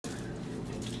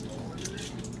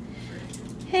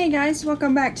Hey guys,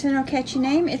 welcome back to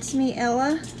Nocatchyname. It's me,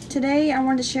 Ella. Today I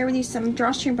wanted to share with you some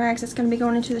drawstring bags that's going to be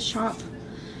going into the shop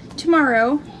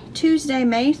tomorrow, Tuesday,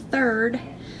 May 3rd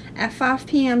at 5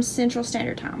 p.m. Central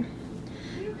Standard Time.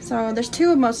 So there's two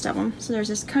of most of them. So there's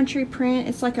this country print.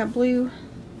 It's like a blue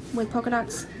with polka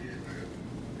dots.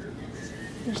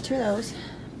 There's two of those.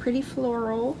 Pretty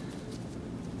floral.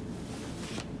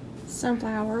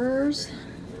 Sunflowers.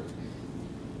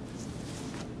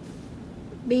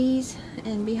 Bees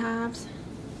and beehives,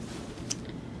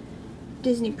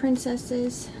 Disney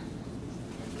princesses,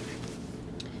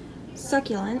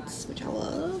 succulents, which I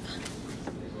love.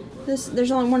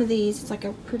 There's only one of these. It's like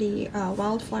a pretty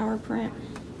wildflower print,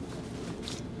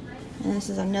 and this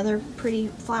is another pretty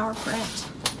flower print.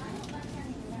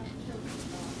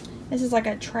 This is like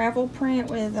a travel print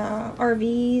with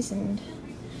RVs and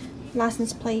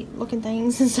license plate looking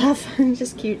things and stuff.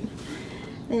 Just cute.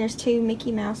 Then there's two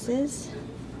Mickey Mouses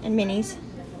and Minnies.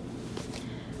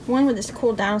 One with this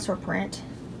cool dinosaur print.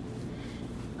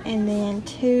 And then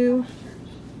two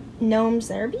gnomes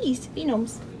that are bees. Bee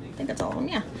gnomes. I think that's all of them,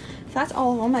 yeah. So that's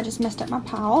all of them. I just messed up my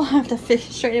pile. I have to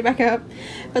straighten it back up.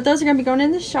 But those are going to be going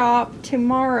in the shop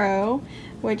tomorrow,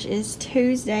 which is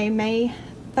Tuesday, May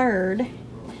 3rd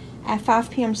at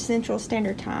 5 p.m. Central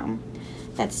Standard Time.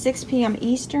 That's 6 p.m.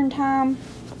 Eastern Time,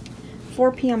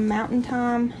 4 p.m. Mountain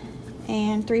Time,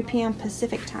 and 3 p.m.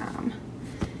 Pacific Time.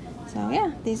 So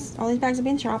yeah, all these bags will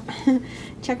be in the shop.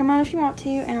 Check them out if you want to,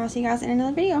 and I'll see you guys in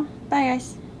another video. Bye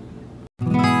guys.